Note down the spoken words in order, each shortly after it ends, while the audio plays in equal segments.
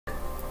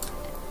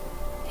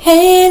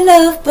Hey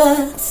love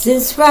bugs,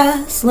 it's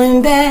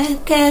Roslynn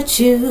back at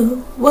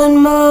you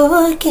one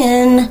more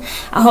again.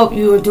 I hope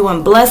you are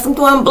doing blessed. I'm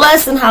doing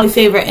blessed and highly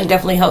favored, and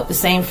definitely hope the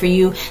same for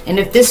you. And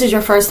if this is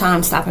your first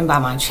time stopping by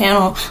my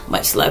channel,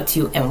 much love to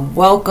you and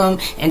welcome.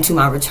 And to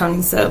my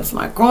returning subs,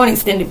 my growing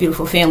extended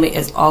beautiful family,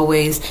 as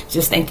always,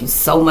 just thank you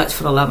so much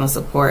for the love and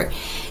support.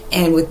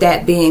 And with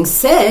that being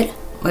said,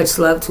 much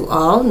love to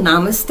all.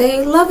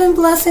 Namaste. Love and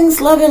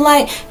blessings, love and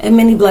light, and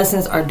many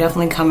blessings are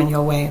definitely coming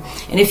your way.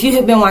 And if you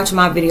have been watching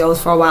my videos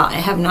for a while and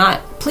have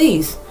not,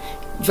 please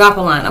drop a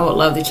line. I would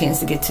love the chance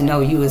to get to know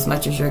you as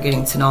much as you're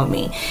getting to know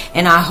me.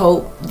 And I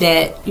hope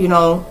that, you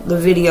know, the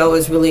video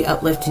is really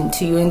uplifting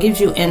to you and gives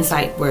you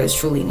insight where it's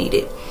truly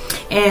needed.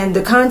 And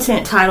the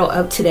content title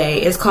of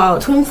today is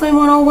called Twin Flame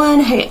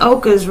 101.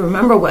 Heyokas,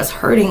 remember what's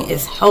hurting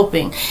is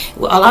helping.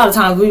 A lot of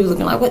times we're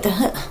looking like, what the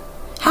heck?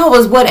 How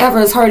is whatever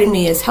is hurting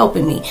me is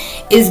helping me?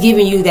 Is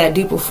giving you that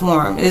deeper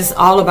form. It's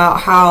all about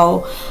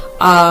how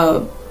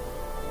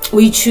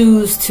we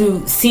choose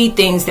to see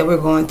things that we're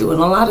going through. And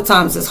a lot of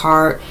times it's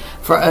hard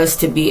for us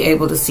to be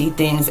able to see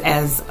things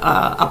as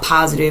a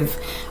positive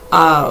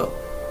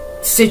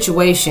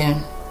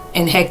situation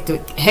in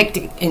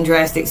hectic and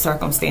drastic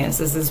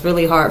circumstances. It's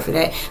really hard for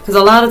that, because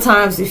a lot of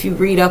times if you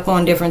read up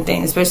on different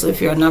things, especially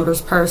if you're a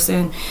numbers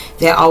person,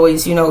 that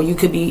always, you know, you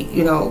could be,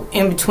 you know,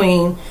 in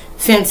between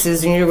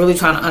fences and you're really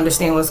trying to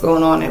understand what's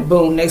going on, and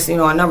boom, next thing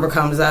you know, a number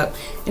comes up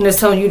and it's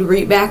telling you to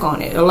read back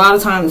on it. A lot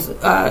of times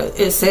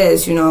it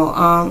says, you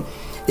know,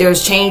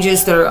 there's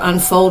changes that are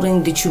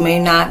unfolding that you may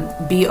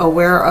not be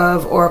aware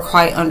of or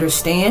quite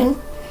understand.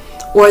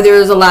 Or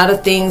there's a lot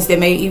of things that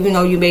may, even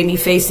though you may be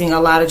facing a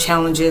lot of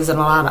challenges and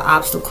a lot of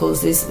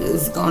obstacles, this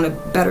is going to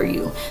better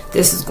you.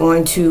 This is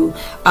going to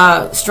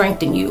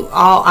strengthen you.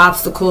 All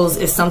obstacles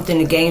is something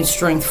to gain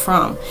strength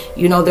from.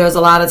 You know, there's a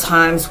lot of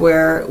times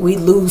where we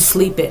lose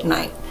sleep at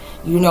night.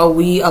 You know,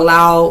 we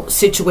allow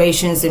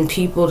situations and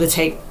people to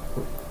take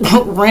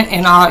rent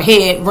in our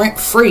head, rent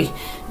free,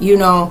 you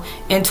know,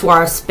 into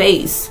our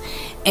space.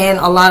 And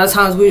a lot of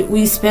times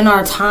we spend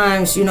our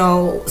times, you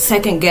know,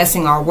 second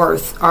guessing our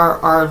worth,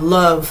 our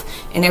love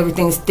and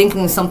everything,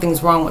 thinking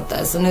something's wrong with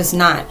us, and it's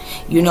not.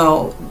 You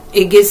know,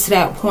 it gets to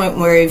that point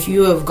where if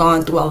you have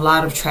gone through a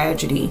lot of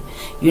tragedy,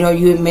 you know,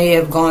 you may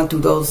have gone through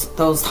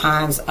those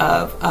times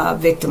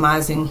of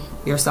victimizing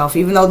yourself,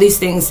 even though these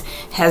things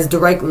has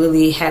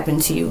directly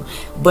happened to you.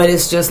 But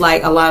it's just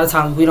like a lot of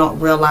times we don't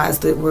realize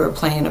that we're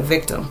playing a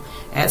victim.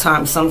 At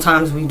times,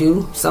 sometimes we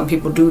do. Some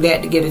people do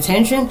that to get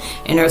attention,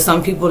 and there are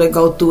some people that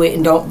go through it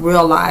and don't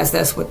realize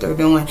that's what they're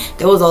doing.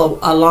 There was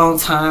a long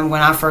time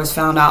when I first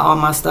found out all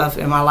my stuff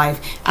in my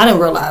life, I didn't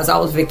realize I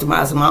was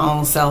victimizing my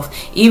own self,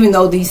 even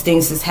though these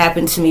things has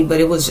happened to me. But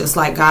it was just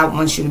like God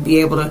wants you to be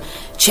able to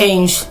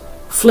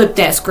flip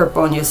that script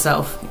on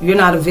yourself. You're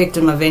not a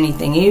victim of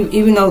anything.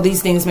 Even though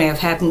these things may have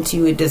happened to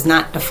you, it does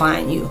not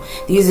define you.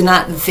 These are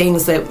not the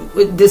things that,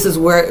 this is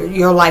where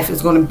your life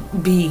is going to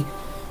be,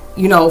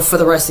 you know, for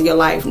the rest of your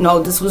life.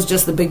 No, this was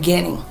just the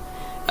beginning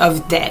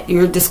of that.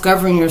 You're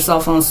discovering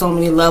yourself on so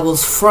many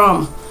levels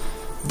from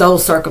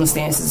those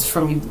circumstances,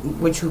 from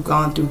what you've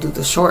gone through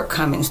the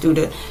shortcomings, through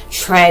the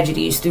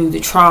tragedies, through the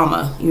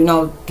trauma, you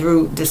know,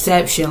 through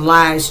deception,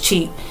 lies,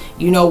 cheat,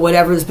 you know,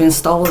 whatever has been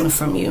stolen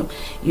from you.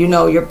 You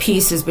know, your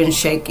peace has been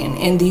shaken,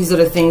 and these are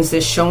the things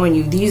that's showing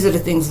you. These are the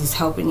things that's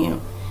helping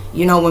you.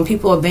 You know, when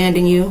people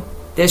abandon you,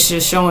 that's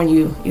just showing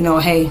you, you know,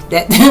 hey,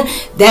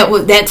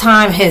 that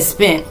time has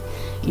spent.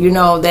 You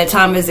know, that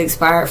time has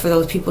expired for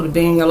those people to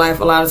be in your life.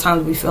 A lot of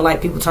times we feel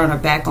like people turn their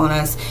back on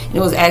us, and it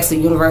was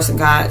actually universe and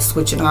God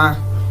switching our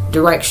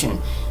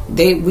direction.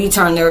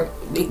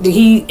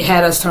 He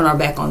had us turn our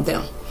back on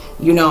them.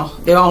 You know,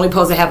 they're only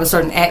supposed to have a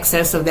certain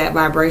access of that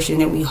vibration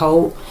that we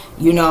hold.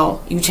 You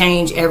know, you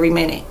change every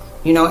minute.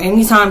 You know,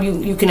 anytime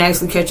you can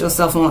actually catch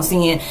yourself on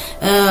seeing,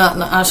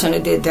 I shouldn't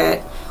have did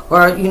that.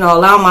 Or, you know,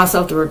 allow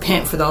myself to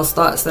repent for those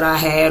thoughts that I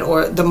had,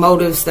 or the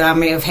motives that I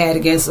may have had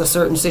against a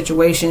certain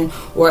situation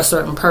or a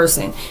certain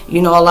person.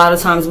 You know, a lot of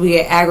times we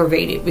get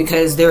aggravated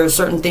because there are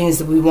certain things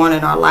that we want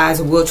in our lives,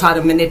 and we'll try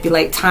to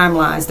manipulate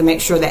timelines to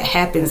make sure that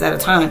happens at a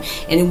time.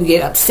 And then we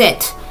get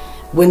upset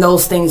when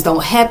those things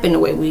don't happen the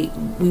way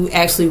we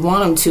actually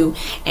want them to.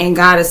 And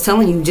God is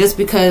telling you, just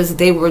because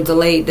they were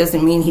delayed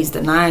doesn't mean he's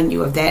denying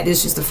you of that.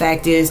 It's just the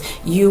fact is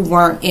you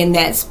weren't in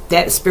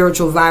that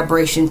spiritual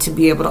vibration to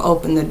be able to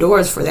open the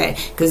doors for that.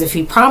 Because if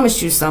he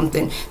promised you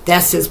something,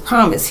 that's his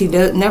promise. He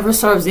never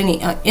serves any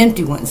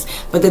empty ones.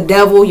 But the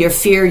devil, your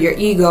fear, your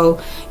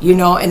ego, you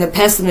know, and the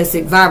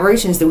pessimistic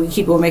vibrations that we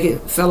keep will make it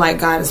feel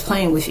like God is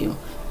playing with you.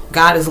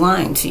 God is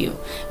lying to you.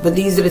 But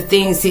these are the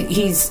things that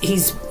he's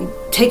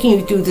taking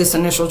you through this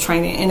initial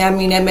training. And I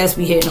mean, that must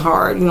be hitting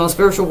hard. You know,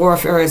 spiritual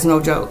warfare is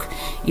no joke.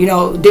 You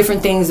know,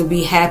 different things will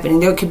be happening.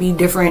 There could be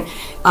different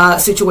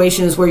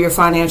situations where you're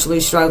financially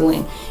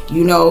struggling.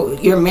 You know,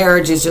 your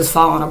marriage is just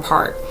falling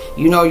apart.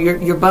 You know,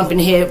 you're bumping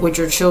head with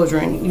your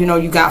children. You know,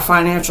 you got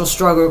financial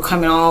struggle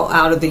coming all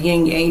out of the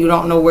yin yang. You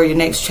don't know where your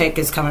next check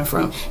is coming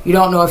from. You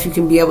don't know if you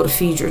can be able to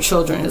feed your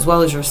children as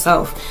well as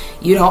yourself.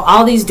 You know,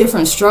 all these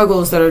different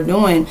struggles that are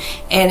doing,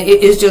 and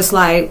it's just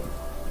like,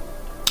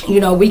 you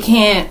know, we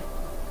can't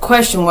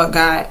question what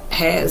God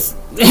has,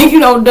 you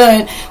know,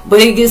 done, but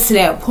it gets to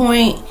that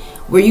point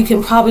where you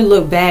can probably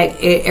look back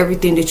at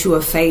everything that you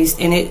have faced,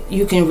 and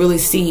you can really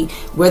see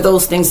where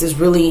those things is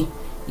really,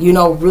 you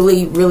know,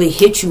 really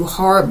hit you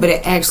hard, but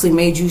it actually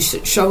made you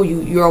show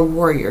you're a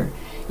warrior.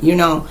 You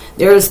know,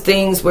 there's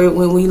things where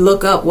when we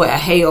look up what a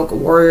Heyoka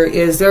warrior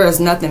is, there is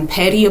nothing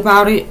petty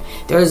about it.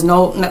 There's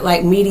no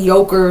like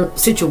mediocre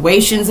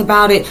situations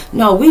about it.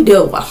 No, we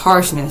deal with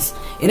harshness.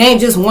 It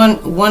ain't just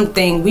one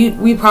thing.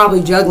 We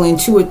probably juggling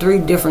 2 or 3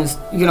 different,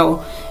 you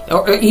know,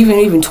 or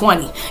even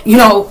 20, you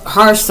know,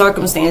 harsh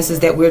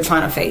circumstances that we're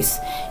trying to face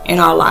in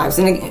our lives.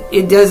 And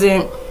it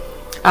doesn't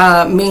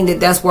mean that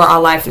that's where our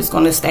life is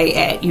going to stay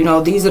at. You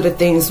know, these are the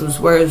things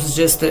where it's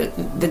just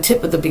the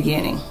tip of the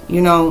beginning.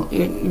 You know,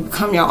 you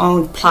become your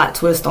own plot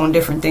twist on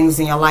different things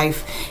in your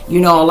life.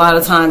 You know, a lot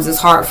of times it's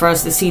hard for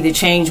us to see the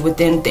change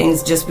within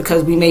things just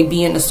because we may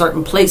be in a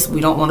certain place we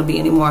don't want to be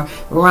anymore,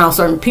 around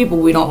certain people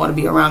we don't want to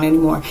be around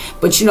anymore.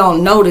 But you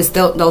don't notice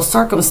those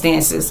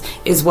circumstances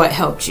is what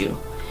helped you.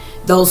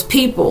 Those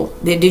people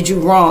that did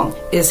you wrong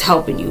is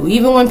helping you.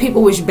 Even when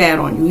people wish bad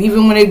on you,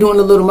 even when they're doing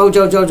a little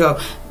mojo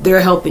jojo, they're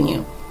helping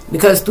you.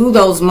 Because through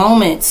those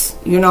moments,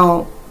 you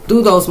know,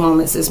 through those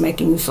moments it's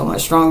making you so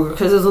much stronger.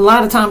 Because there's a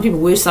lot of time people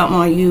wish something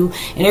on you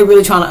and they're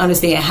really trying to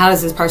understand, how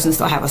does this person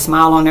still have a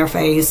smile on their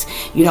face?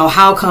 You know,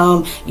 how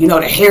come, you know,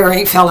 the hair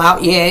ain't fell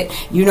out yet?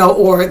 You know,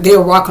 or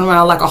they're walking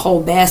around like a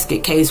whole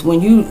basket case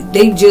when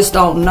they just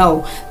don't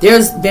know.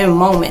 There's been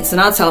moments, and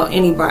I tell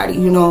anybody,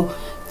 you know,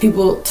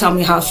 people tell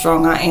me how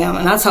strong I am,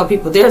 and I tell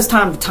people there's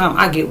time to time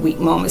I get weak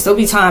moments. There'll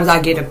be times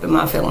I get up in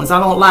my feelings. I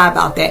don't lie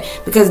about that,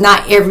 because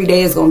not every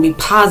day is going to be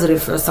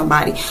positive for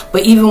somebody.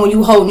 But even when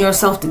you holding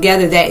yourself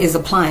together, that is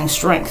applying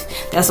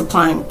strength. That's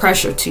applying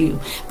pressure to you,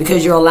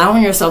 because you're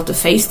allowing yourself to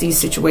face these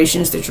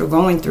situations that you're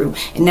going through,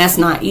 and that's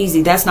not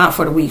easy. That's not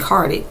for the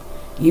weak-hearted.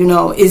 You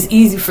know, it's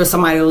easy for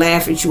somebody to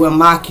laugh at you and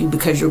mock you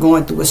because you're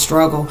going through a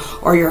struggle,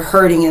 or you're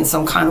hurting in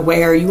some kind of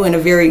way, or you're in a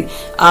very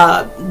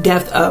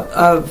depth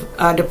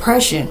of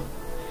depression,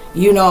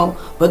 you know.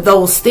 But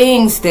those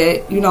things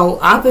that, you know,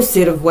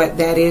 opposite of what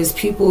that is,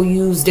 people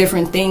use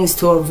different things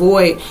to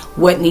avoid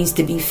what needs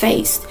to be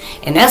faced.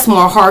 And that's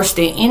more harsh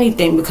than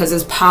anything, because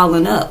it's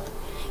piling up,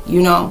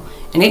 you know.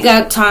 And it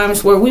got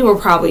times where we were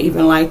probably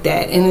even like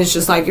that. And it's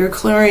just like you're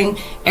clearing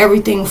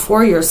everything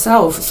for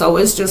yourself. So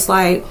it's just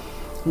like,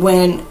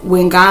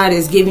 when God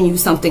is giving you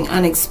something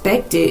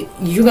unexpected,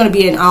 you're going to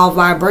be in all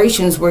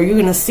vibrations where you're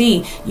going to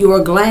see you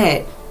are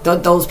glad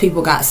that those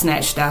people got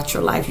snatched out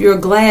your life. You're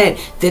glad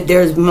that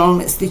there's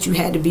moments that you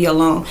had to be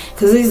alone,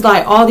 because it's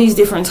like all these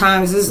different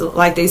times, this is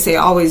like they say,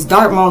 always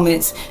dark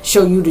moments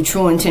show you the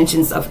true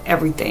intentions of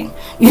everything.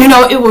 You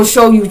know, it will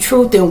show you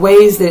truth in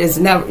ways that is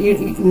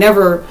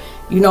never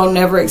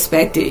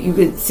expected. You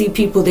could see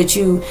people that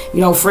you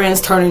know, friends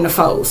turning to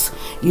foes,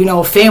 you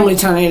know, family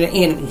turning to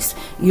enemies,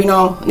 you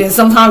know. And then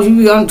sometimes you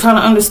be trying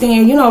to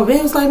understand, you know,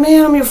 it's like,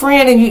 man, I'm your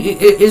friend, and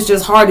it's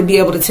just hard to be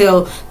able to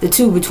tell the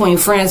two between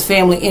friends,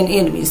 family, and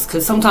enemies,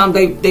 because sometimes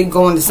they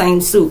go in the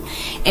same suit.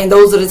 And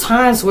those are the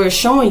times where it's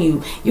showing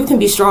you can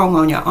be strong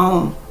on your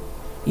own.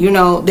 You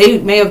know, they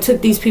may have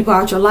took these people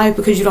out your life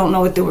because you don't know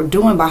what they were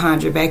doing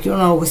behind your back. You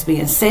don't know what's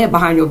being said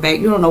behind your back.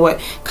 You don't know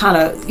what kind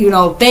of, you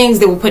know, things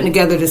they were putting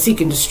together to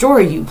seek and destroy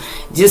you,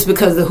 just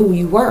because of who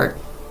you were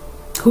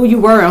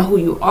and who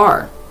you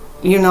are,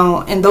 you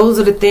know. And those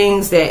are the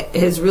things that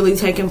has really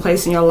taken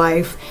place in your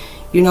life.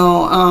 You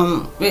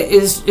know,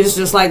 it's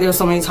just like there's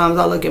so many times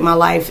I look at my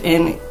life,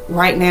 and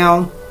right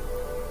now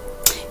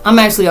I'm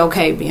actually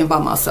okay being by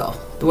myself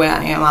the way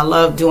I am. I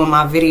love doing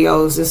my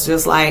videos. It's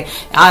just like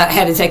I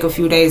had to take a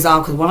few days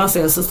off, because when I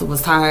said sister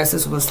was tired,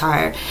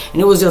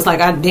 and it was just like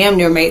I damn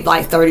near made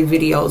like 30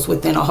 videos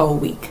within a whole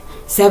week.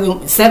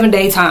 7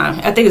 day time.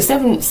 I think it's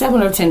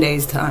seven or 10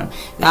 days time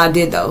that I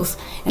did those.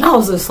 And I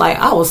was just like,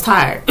 I was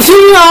tired.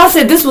 You know, I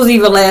said this was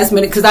even last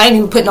minute, because I didn't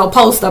even put no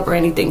post up or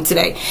anything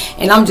today.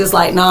 And I'm just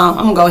like, nah,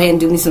 I'm gonna go ahead and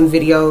do me some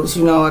videos.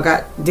 You know, I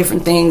got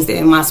different things that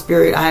in my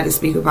spirit I had to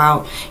speak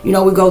about. You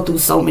know, we go through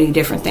so many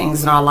different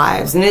things in our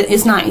lives, and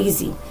it's not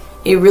easy.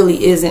 It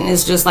really isn't.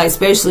 It's just like,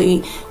 especially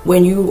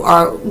when you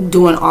are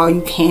doing all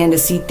you can to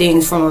see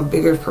things from a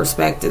bigger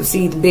perspective,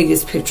 see the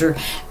biggest picture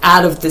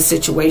out of the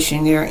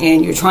situation you're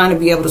in. You're trying to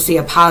be able to see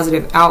a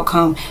positive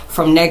outcome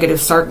from negative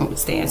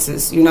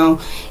circumstances, you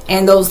know,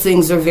 and those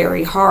things are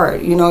very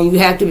hard. You know, you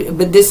have to,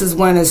 but this is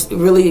when it's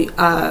really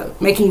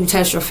making you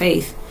test your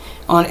faith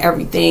on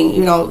everything.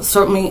 You know,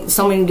 certainly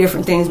so many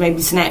different things may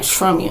be snatched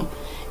from you.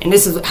 And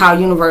this is how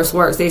universe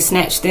works. They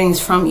snatch things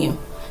from you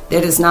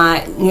that is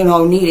not, you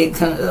know,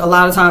 needed. A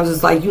lot of times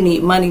it's like you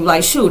need money.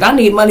 Like, shoot, I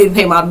need money to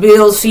pay my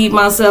bills, feed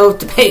myself,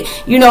 to pay,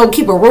 you know,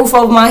 keep a roof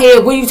over my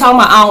head. What are you talking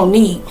about? I don't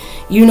need,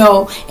 you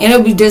know. And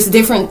it'll be just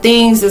different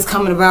things that's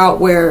coming about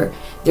where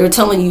They're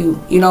telling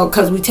you, you know,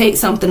 because we take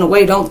something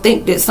away, don't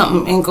think that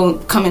something ain't going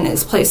to come in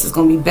its place is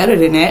going to be better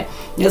than that.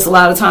 There's a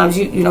lot of times,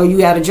 you know, you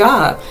got a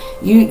job,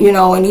 you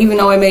know, and even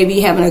though it may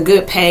be having a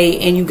good pay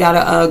and you got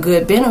a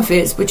good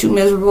benefits, but you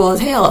miserable as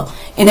hell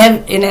in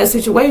that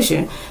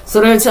situation.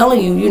 So they're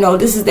telling you, you know,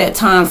 this is that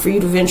time for you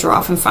to venture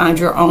off and find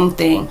your own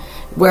thing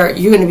where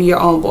you're going to be your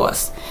own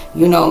boss.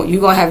 You know,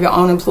 you're going to have your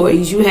own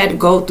employees. You had to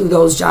go through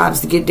those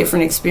jobs to get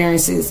different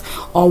experiences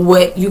on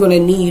what you're going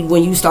to need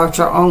when you start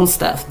your own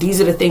stuff.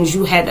 These are the things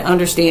you had to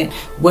understand,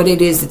 what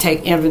it is to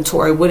take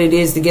inventory, what it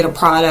is to get a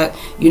product,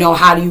 you know,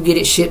 how do you get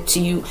it shipped to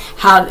you?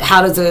 How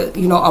does a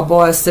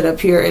boss sit up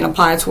here and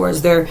apply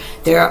towards their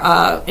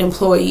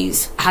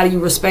employees? How do you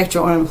respect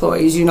your own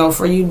employees? You know,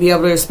 for you to be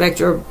able to respect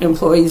your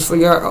employees, for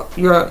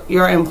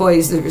your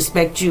employees to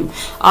respect you.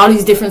 All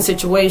these different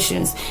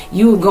situations,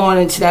 you were going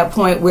into that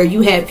point where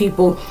you had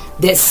people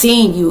that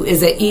seeing you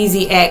is an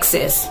easy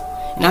access.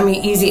 And I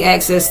mean easy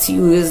access to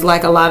you is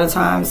like a lot of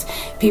times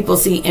people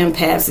see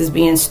empaths as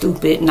being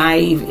stupid,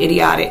 naive,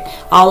 idiotic,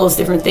 all those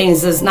different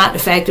things. It's not the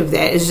fact of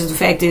that. It's just the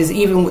fact is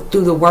even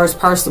through the worst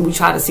person, we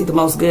try to see the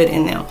most good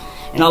in them.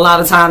 And a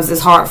lot of times it's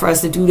hard for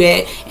us to do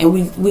that, and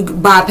we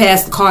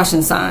bypass the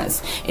caution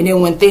signs. And then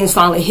when things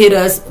finally hit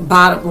us,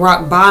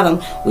 rock bottom,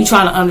 we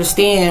trying to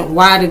understand,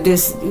 why did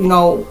this, you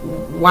know,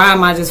 why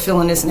am I just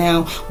feeling this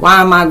now?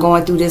 Why am I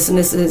going through this and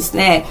this and this and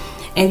that?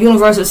 And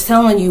universe is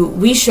telling you,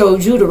 we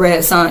showed you the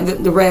red sign,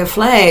 the red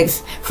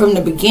flags from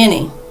the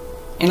beginning.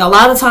 And a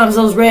lot of times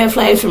those red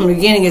flags from the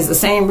beginning is the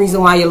same reason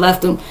why you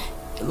left them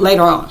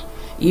later on.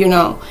 You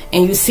know,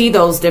 and you see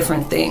those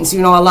different things.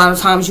 You know, a lot of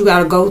times you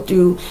got to go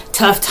through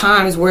tough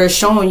times where it's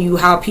showing you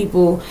how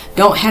people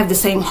don't have the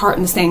same heart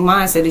and the same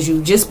mindset as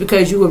you. Just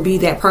because you would be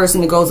that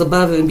person that goes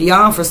above and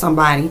beyond for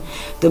somebody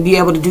to be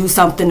able to do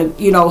something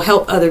to, you know,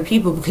 help other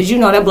people, because you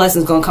know that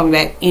blessing is going to come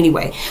back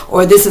anyway.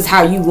 Or this is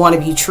how you want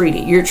to be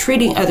treated. You're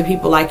treating other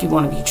people like you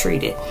want to be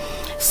treated.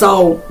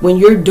 So when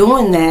you're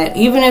doing that,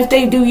 even if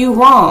they do you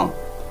wrong,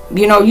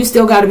 you know, you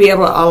still got to be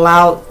able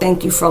to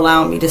thank you for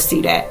allowing me to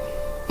see that.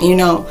 You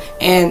know,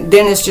 and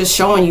then it's just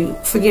showing you,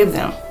 forgive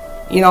them.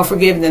 You know,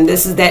 forgive them.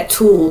 This is that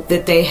tool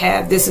that they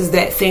have. This is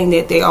that thing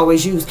that they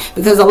always use.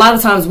 Because a lot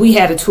of times we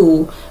had a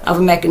tool of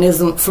a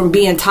mechanism from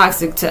being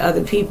toxic to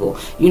other people.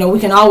 You know,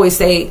 we can always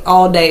say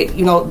all day,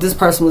 you know, this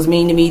person was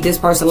mean to me, this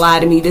person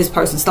lied to me, this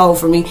person stole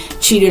from me,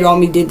 cheated on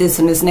me, did this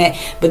and this and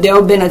that. But there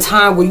have been a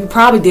time where you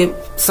probably did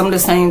some of the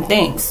same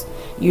things.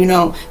 You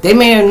know, they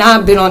may have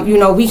not been on, you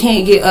know, we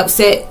can't get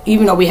upset,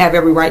 even though we have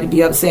every right to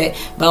be upset.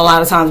 But a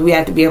lot of times we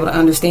have to be able to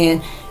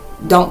understand,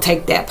 don't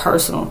take that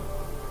personal.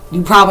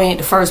 You probably ain't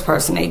the first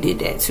person they did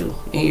that to,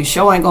 and your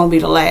show ain't gonna be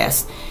the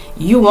last.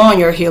 You on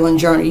your healing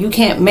journey. You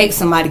can't make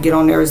somebody get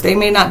on theirs. They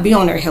may not be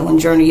on their healing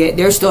journey yet.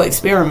 They're still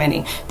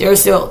experimenting. They're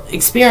still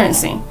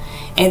experiencing,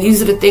 and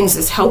these are the things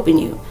that's helping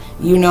you.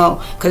 You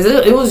know, because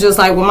it was just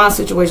like with my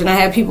situation. I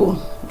had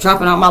people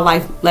dropping out my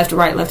life left to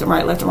right, left to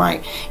right, left to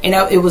right, and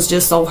it was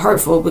just so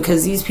hurtful,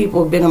 because these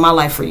people have been in my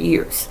life for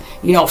years.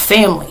 You know,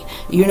 family.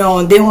 You know,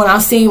 and then when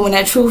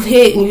that truth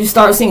hit and you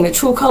start seeing the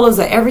true colors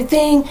of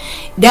everything,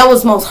 that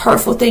was the most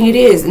hurtful thing it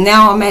is. And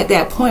now I'm at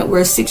that point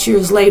where 6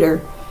 years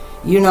later,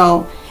 you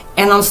know,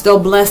 and I'm still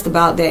blessed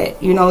about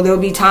that. You know, there'll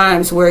be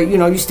times where, you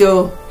know, you're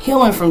still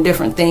healing from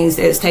different things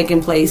that's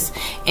taking place,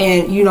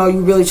 and you know,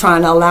 you're really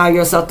trying to allow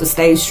yourself to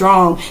stay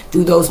strong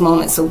through those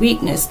moments of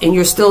weakness, and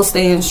you're still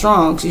staying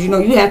strong, because you know,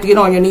 you have to get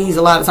on your knees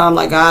a lot of times,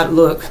 like, God,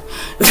 look,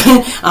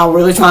 I'm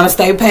really trying to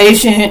stay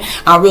patient,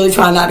 I'm really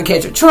trying not to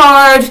catch a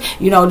charge,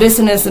 you know, this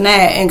and this and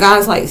that, and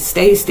God's like,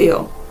 stay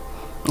still.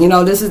 You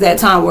know, this is that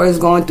time where it's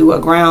going through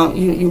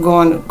you're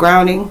going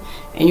grounding,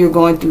 and you're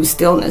going through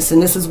stillness, and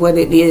this is what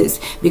it is,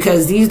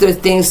 because these are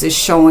things that's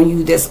showing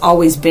you that's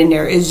always been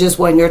there. It's just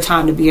wasn't your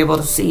time to be able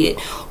to see it.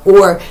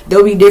 Or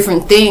there'll be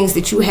different things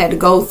that you had to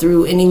go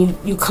through, and then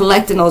you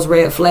collecting those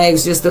red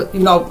flags just to, you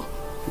know,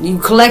 you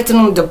collecting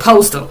them to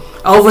post them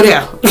over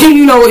there.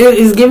 You know,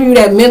 it's giving you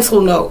that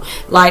mental note.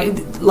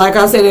 Like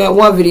I said in that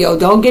one video,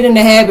 don't get in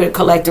the habit of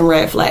collecting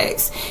red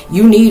flags.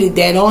 You needed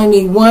that. Only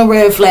need one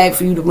red flag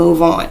for you to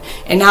move on.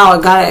 And now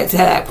I got to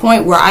that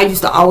point where I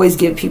used to always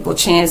give people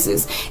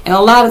chances. And a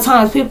lot of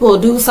times people will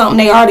do something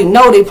they already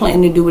know they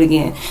plan to do it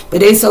again.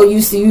 But they so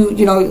used to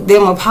you know,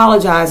 them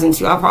apologizing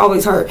to you. I've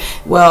always heard,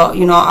 well,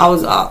 you know,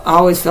 I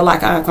always feel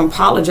like I can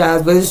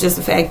apologize. But it's just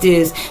the fact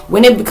is,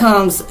 when it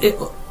becomes,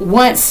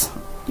 once,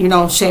 you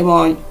know, shame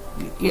on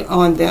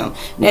them.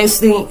 Next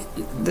thing,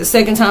 the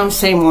second time,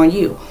 shame on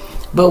you.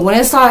 But when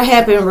it started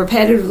happening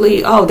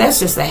repetitively, oh, that's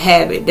just a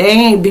habit. They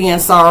ain't being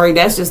sorry.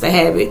 That's just a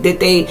habit that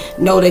they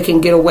know they can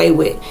get away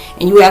with.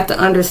 And you have to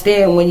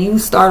understand, when you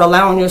start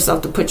allowing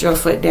yourself to put your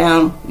foot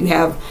down, you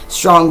have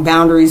strong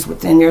boundaries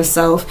within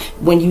yourself.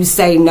 When you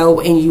say no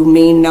and you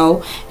mean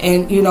no,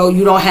 and you know,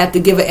 you don't have to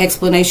give an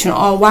explanation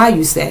on why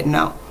you said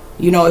no.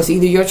 You know, it's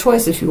either your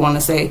choice if you want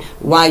to say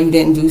why you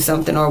didn't do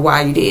something or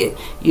why you did,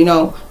 you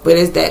know. But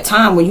it's that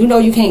time when you know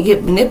you can't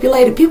get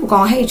manipulated, people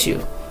gonna hate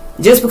you.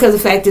 Just because the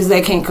fact is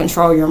they can't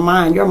control your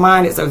mind. Your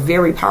mind is a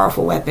very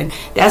powerful weapon.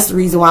 That's the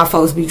reason why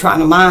folks be trying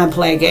to mind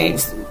play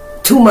games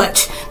too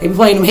much. They be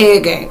playing them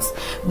head games.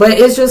 But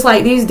it's just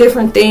like these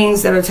different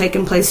things that are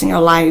taking place in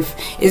your life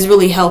is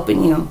really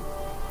helping you.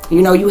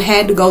 You know, you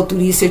had to go through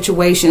these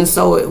situations.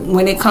 So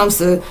when it comes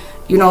to,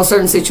 you know,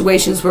 certain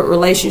situations with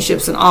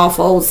relationships and all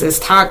folds that's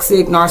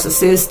toxic,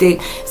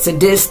 narcissistic,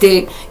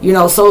 sadistic, you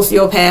know,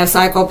 sociopath,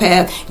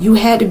 psychopath, you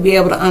had to be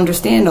able to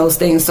understand those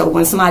things. So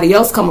when somebody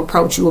else come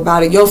approach you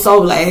about it, your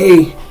soul like,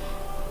 hey,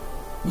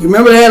 you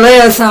remember that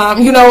last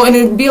time, you know, and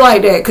it'd be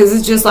like that. Because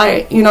it's just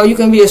like, you know, you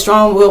can be a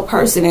strong-willed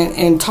person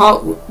and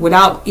talk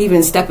without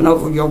even stepping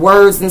over your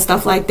words and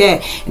stuff like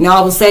that. And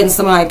all of a sudden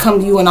somebody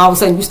come to you and all of a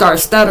sudden you start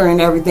stuttering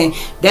and everything.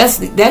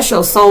 That's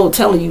your soul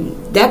telling you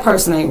that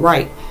person ain't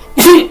right.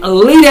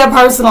 Leave that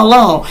person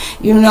alone,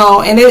 you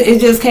know. And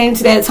it just came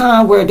to that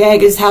time where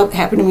daggers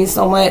happened to me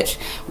so much.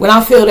 When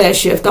I feel that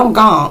shift, I'm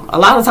gone. A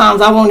lot of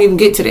times I won't even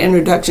get to the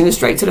introduction. It's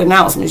straight to the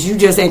announcements. You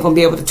just ain't gonna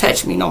be able to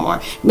touch me no more.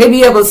 Maybe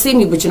you're able to see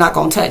me, but you're not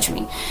gonna touch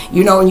me,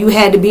 you know. And you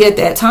had to be at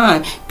that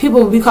time.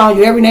 People will be calling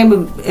you every name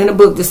in the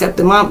book except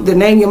the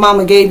name your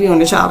mama gave you and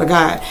the child of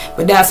God.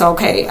 But that's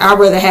okay. I'd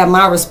rather have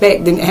my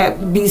respect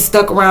than be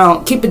stuck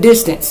around. Keep a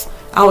distance.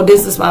 I will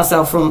distance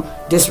myself from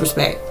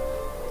disrespect.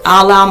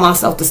 I allow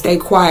myself to stay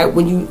quiet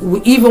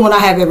even when I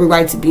have every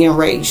right to be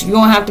enraged. You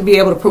don't have to be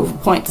able to prove a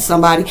point to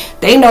somebody.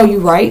 They know you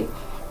right.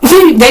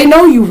 They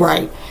know you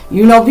right.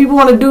 You know, people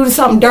want to do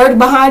something dirty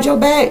behind your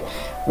back.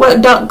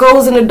 What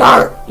goes in the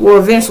dark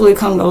will eventually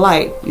come to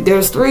light.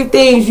 There's three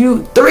things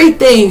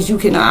you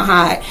cannot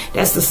hide.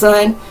 That's the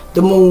sun,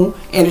 the moon,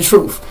 and the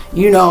truth.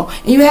 You know,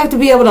 and you have to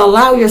be able to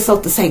allow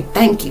yourself to say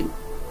thank you.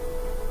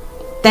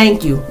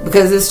 Thank you.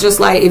 Because it's just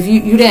like if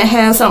you didn't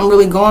have something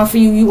really going for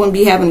you, you wouldn't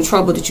be having the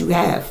trouble that you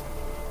have.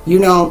 You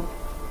know,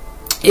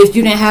 if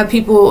you didn't have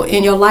people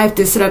in your life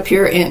that sit up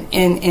here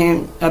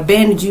and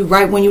abandon you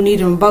right when you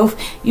need them both,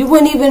 you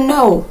wouldn't even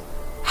know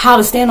how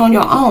to stand on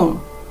your own.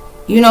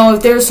 You know,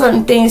 if there's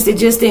certain things that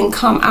just didn't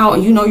come out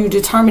and you know you're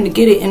determined to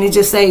get it and it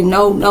just say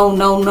no, no,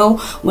 no, no,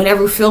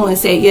 whenever feeling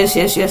say yes,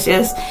 yes, yes,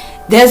 yes,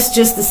 that's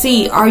just to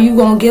see, are you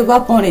going to give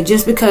up on it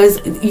just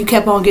because you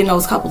kept on getting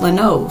those couple of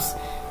no's?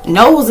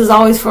 No's is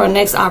always for a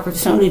next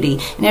opportunity.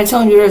 And they're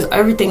telling you there's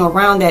everything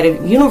around that.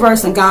 If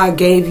universe and God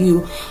gave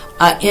you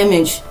an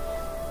image,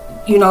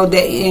 you know,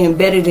 that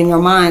embedded in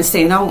your mind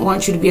saying, I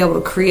want you to be able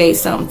to create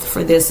something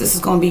for this. This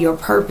is going to be your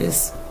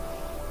purpose.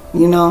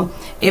 You know,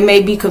 it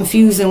may be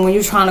confusing when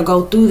you're trying to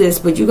go through this,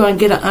 but you're going to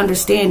get an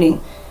understanding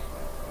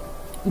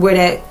where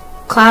that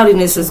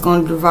cloudiness is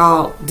going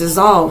to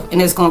dissolve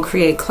and it's going to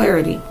create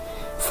clarity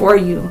for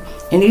you.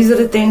 And these are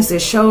the things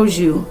that shows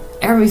you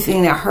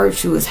everything that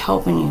hurts you is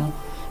helping you.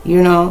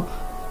 You know,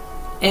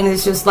 and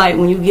it's just like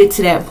when you get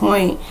to that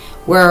point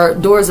where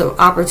doors of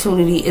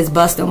opportunity is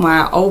busting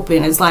wide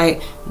open, it's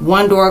like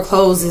one door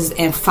closes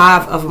and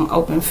 5 of them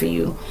open for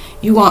you.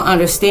 You're going to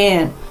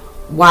understand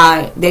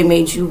why they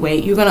made you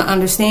wait. You're going to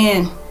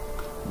understand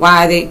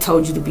why they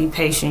told you to be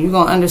patient. You're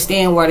going to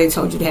understand why they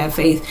told you to have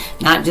faith,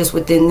 not just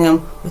within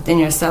them, within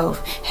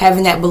yourself.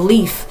 Having that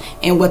belief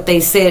in what they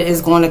said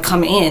is going to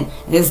come in.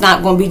 And it's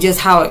not going to be just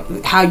how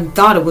you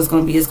thought it was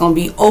going to be. It's going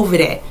to be over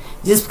that.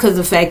 Just because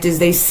the fact is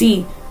they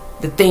see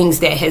the things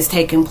that has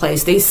taken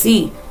place. They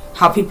see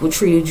how people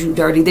treated you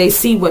dirty. They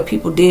see what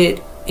people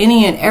did,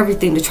 any and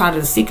everything to try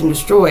to seek and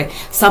destroy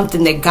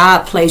something that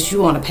God placed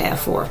you on a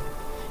path for.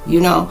 You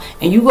know,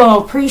 and you're going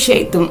to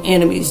appreciate them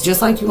enemies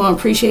just like you're going to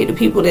appreciate the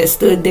people that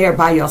stood there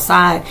by your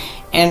side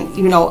and,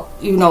 you know,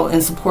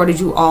 and supported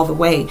you all the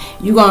way.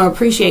 You're going to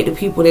appreciate the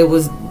people that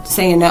was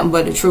saying nothing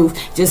but the truth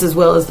just as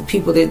well as the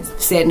people that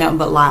said nothing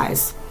but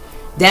lies.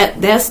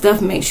 That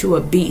stuff makes you a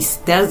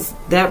beast.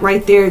 That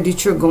right there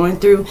that you're going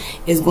through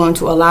is going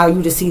to allow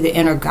you to see the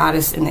inner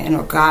goddess and the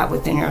inner God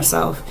within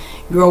yourself.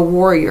 You're a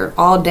warrior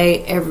all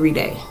day, every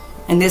day.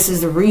 And this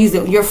is the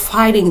reason you're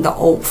fighting the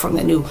old from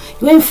the new.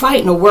 You ain't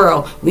fighting the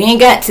world. We ain't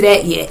got to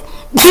that yet.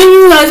 We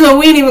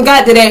ain't even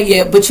got to that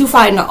yet. But you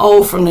fighting the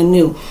old from the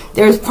new.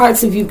 There's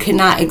parts of you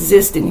cannot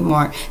exist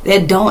anymore.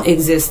 That don't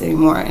exist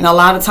anymore. And a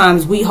lot of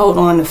times we hold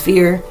on to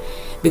fear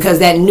because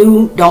that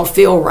new don't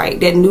feel right.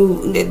 That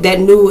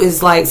new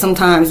is like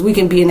sometimes we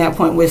can be in that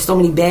point where so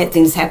many bad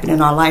things happen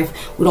in our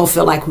life. We don't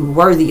feel like we're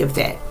worthy of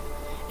that.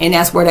 And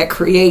that's where that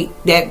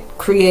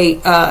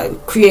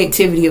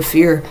creativity of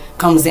fear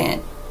comes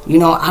in. You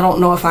know, I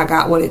don't know if I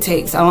got what it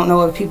takes. I don't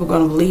know if people are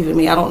going to believe in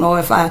me. I don't know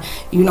if I'm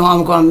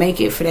going to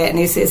make it for that. And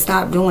they said,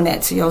 stop doing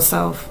that to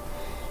yourself.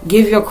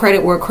 Give your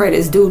credit where credit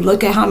is due.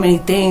 Look at how many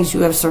things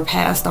you have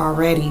surpassed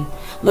already.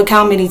 Look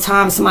how many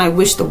times somebody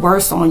wished the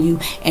worst on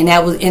you and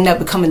that would end up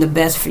becoming the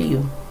best for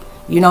you.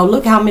 You know,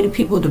 look how many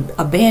people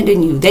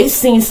abandoned you. They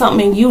seen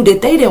something in you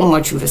that they didn't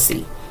want you to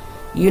see.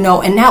 You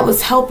know, and that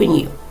was helping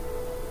you.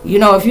 You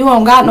know, if you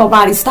don't got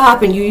nobody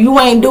stopping you, you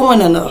ain't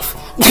doing enough.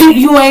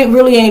 You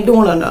really ain't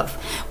doing enough.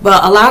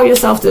 But allow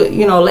yourself to,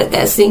 you know, let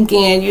that sink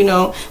in. You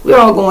know, we're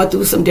all going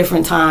through some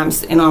different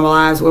times in our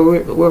lives where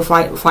we're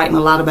fighting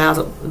a lot of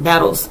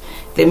battles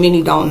that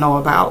many don't know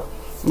about.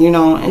 You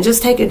know, and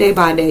just take it day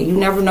by day. You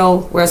never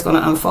know where it's going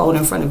to unfold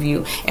in front of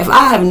you. If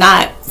I have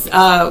not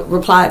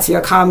replied to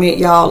your comment,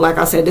 y'all. Like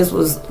I said, this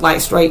was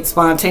like straight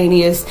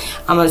spontaneous.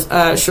 I'm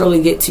gonna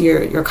surely get to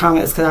your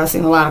comments, because I've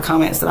seen a lot of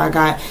comments that I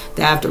got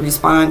that I have to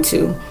respond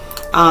to in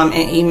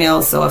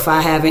emails. So if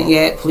I haven't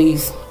yet,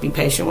 please be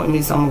patient with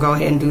me. So I'm gonna go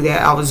ahead and do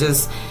that. I was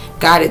just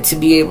guided to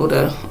be able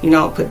to, you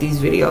know, put these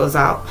videos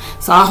out.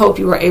 So I hope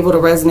you were able to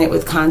resonate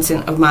with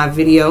content of my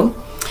video.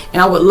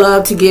 And I would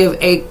love to give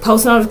a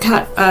post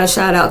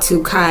shout out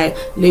to Kai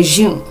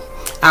Lejeune.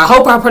 I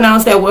hope I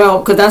pronounced that well,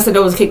 because I said it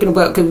was kicking the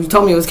butt, because you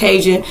told me it was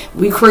Cajun,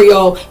 we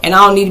Creole, and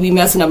I don't need to be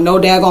messing up no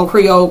daggone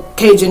Creole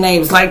Cajun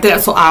names like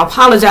that, so I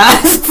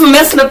apologize for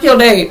messing up your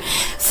name.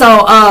 So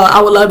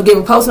I would love to give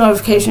a post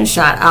notification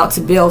shout out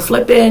to Bill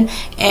Flippin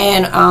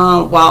and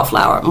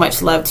Wildflower.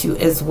 Much love to you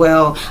as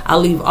well. I'll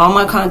leave all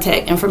my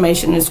contact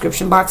information in the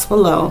description box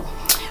below.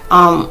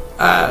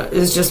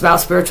 It's just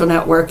about spiritual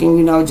networking,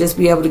 you know, just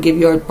be able to give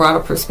you a broader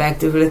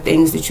perspective of the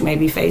things that you may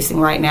be facing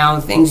right now,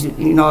 the things,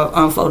 you know,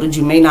 unfolded,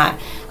 you may not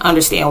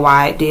understand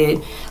why it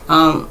did.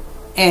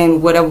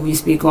 And whatever we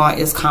speak on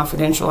is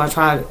confidential. I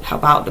try to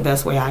help out the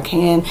best way I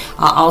can.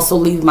 I'll also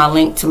leave my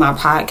link to my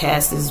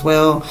podcast as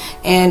well.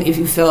 And if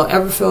you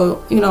ever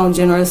feel, you know,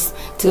 generous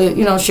to,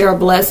 you know, share a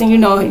blessing, you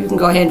know, you can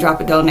go ahead and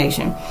drop a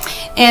donation.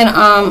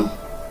 And,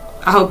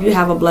 I hope you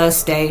have a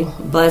blessed day,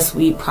 blessed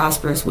week,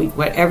 prosperous week,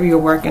 whatever you're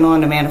working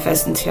on to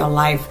manifest into your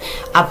life.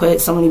 I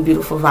put so many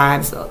beautiful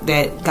vibes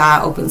that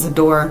God opens a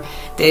door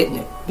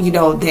that, you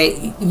know,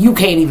 that you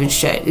can't even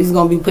shut. He's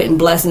going to be putting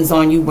blessings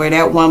on you, where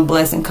that one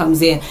blessing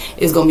comes in,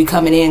 is going to be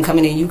coming in.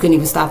 You couldn't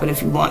even stop it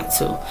if you wanted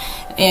to.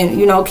 And,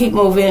 you know, keep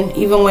moving.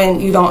 Even when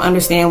you don't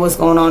understand what's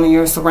going on in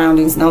your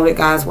surroundings, know that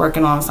God's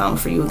working on something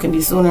for you. It can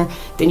be sooner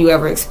than you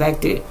ever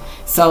expected.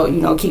 So, you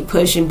know, keep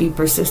pushing, be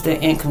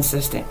persistent and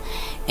consistent.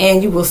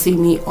 And you will see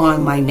me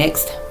on my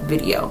next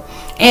video.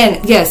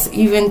 And yes,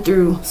 even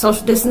through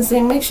social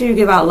distancing, make sure you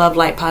give out love,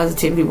 light,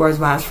 positivity, words,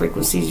 vibes,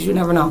 frequencies. You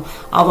never know.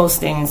 All those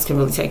things can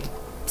really take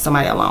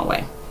somebody a long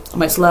way.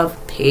 Much love.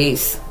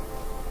 Peace.